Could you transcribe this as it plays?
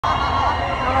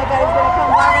guys gonna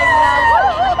come by right now.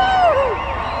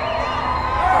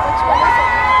 So which one is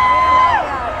it?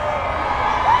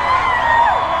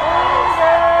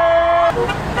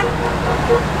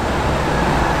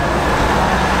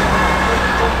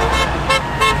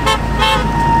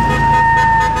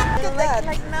 Look at that.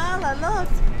 Like Nala, look.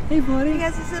 Hey, buddy. He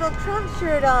has his little Trump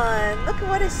shirt on. Look at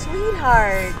what a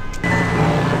sweetheart.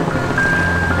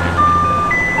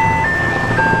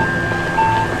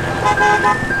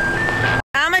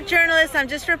 I'm a journalist. I'm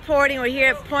just reporting. We're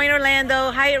here at Point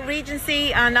Orlando, Hyatt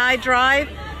Regency on I Drive.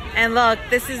 And look,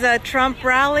 this is a Trump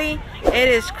rally. It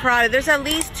is crowded. There's at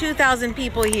least 2,000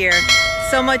 people here.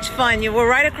 So much fun. We're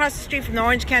right across the street from the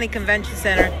Orange County Convention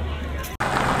Center.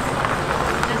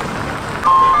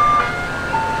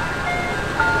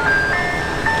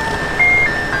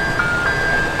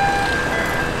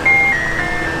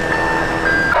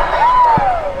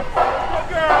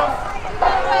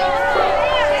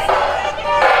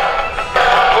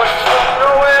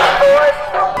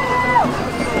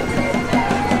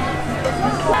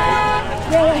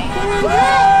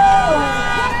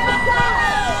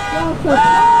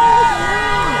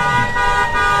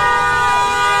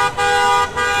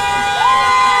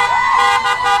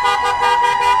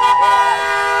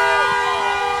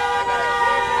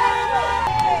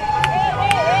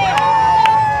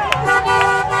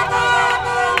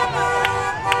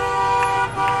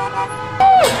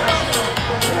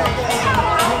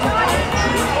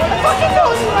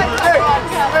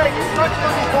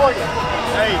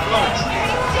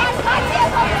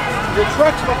 Your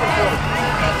truck's looking for you.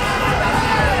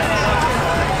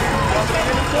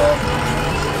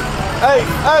 Hey,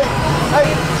 hey, hey.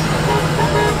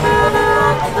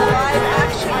 Live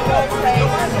action role play.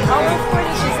 Our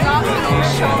footage is not being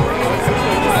shown. It's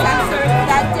being censored.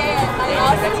 That day I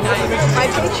lost my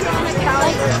Patreon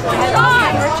account. I lost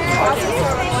my merchant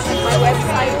processor on one of my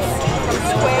websites from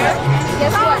Square.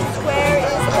 Guess what? Square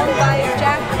is owned by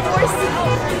Jack Dorsey.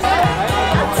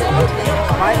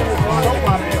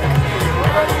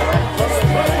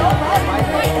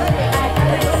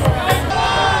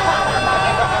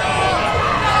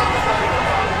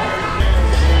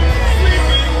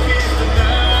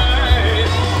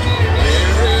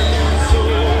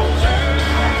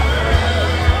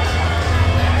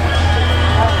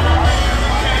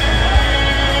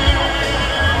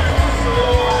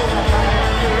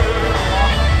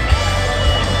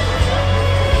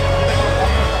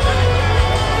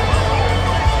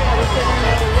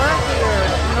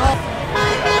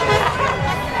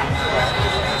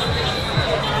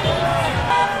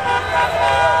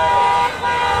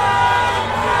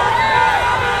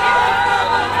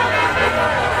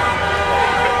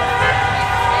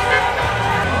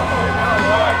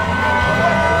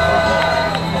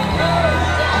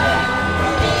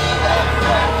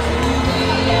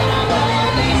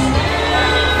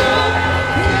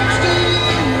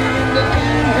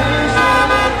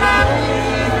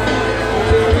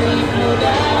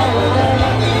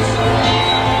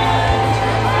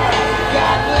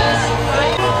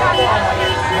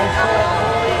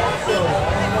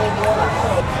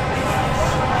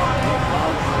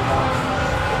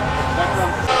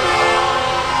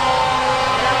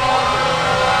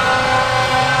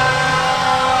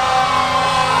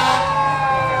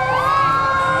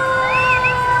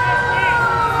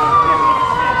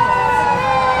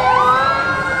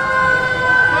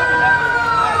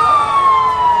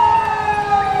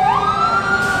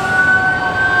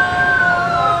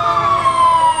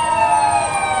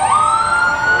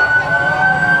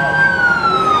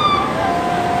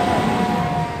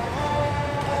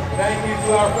 Thank you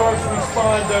to our first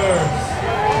responders.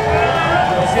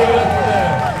 Let's give it up for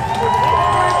them.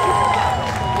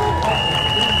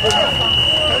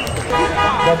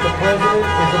 That the President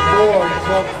is aboard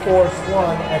Trump Force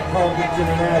One at Palm Beach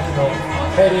International,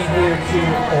 heading here to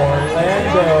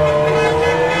Orlando.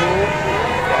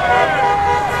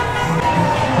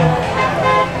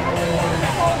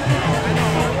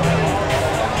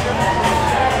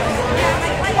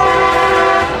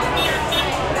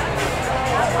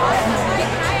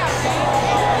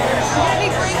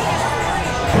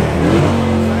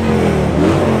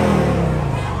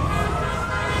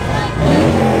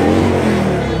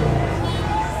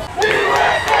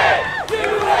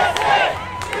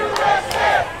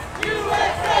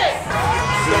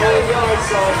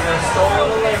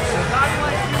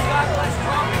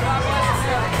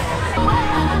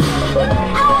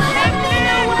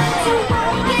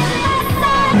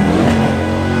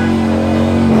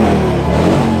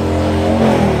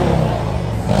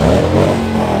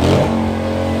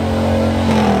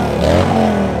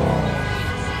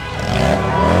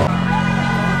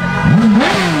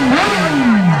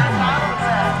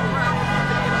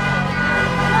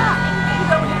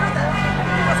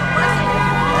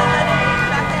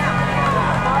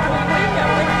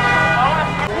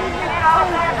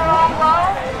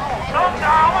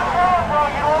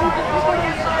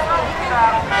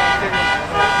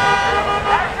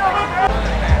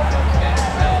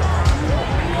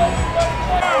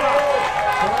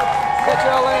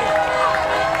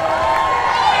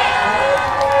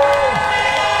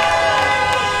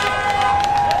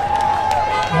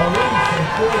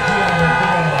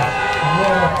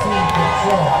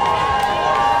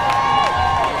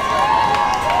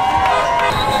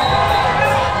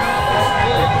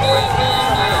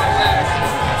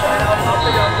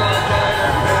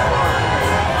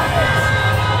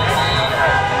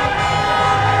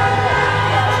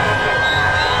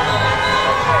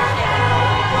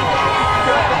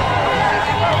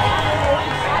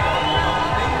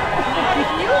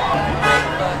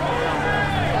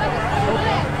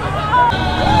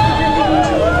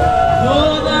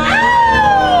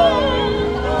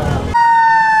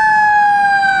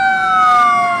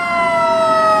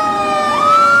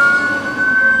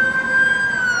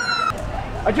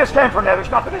 I just came from there. There's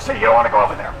nothing to see. You don't want to go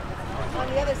over there. On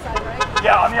the other side, right?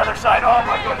 Yeah, on the other side. Oh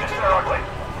my goodness, they're ugly.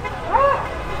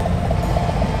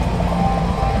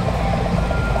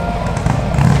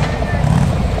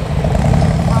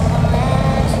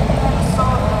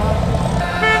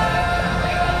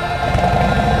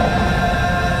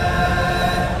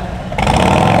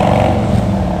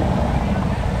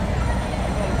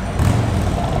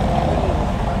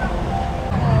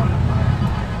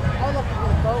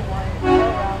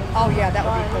 Oh yeah, that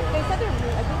would be cool. They said I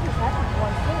think there's happened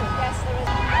one too. Yes, there is.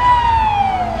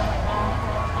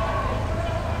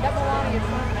 That Milani is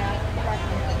looking at.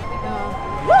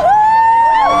 Woohoo!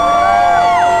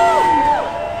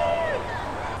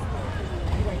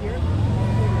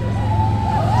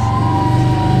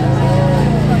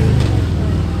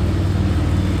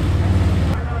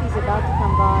 He's about to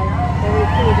come by. They will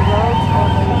clear the roads or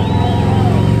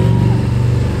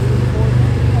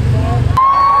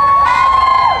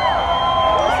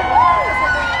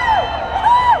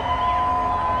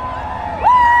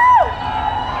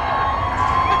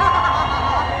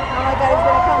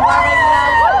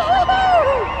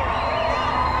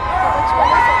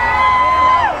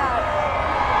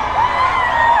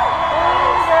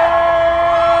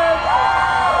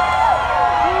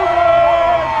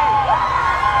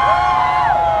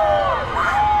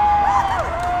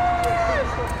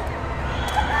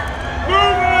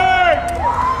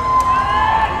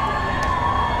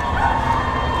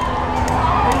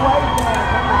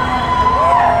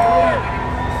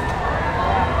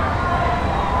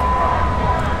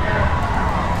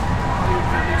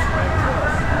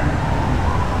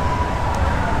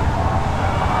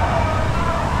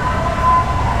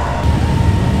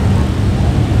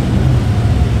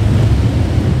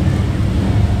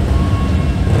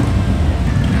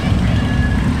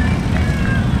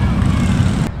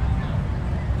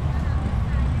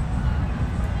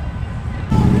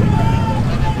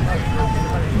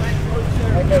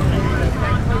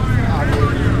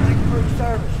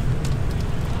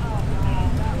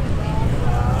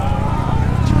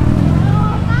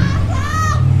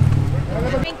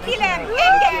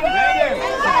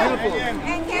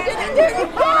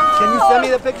Can you send me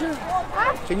the picture?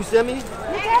 Can you send me? I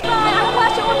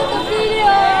watched all of the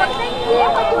video. Thank you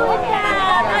for doing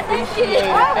that. Thank you.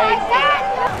 Oh my God.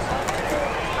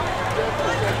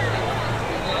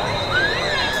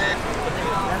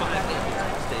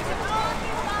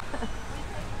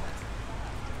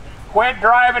 Quit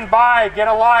driving by. Get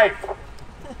a life.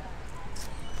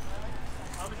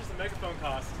 How much does the megaphone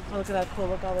cost? Look at that cool.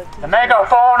 Look all that. The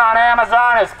megaphone on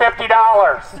Amazon is $50.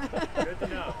 Good to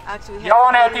know. Actually,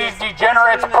 Yelling at these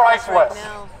degenerates priceless. Right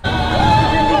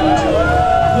now.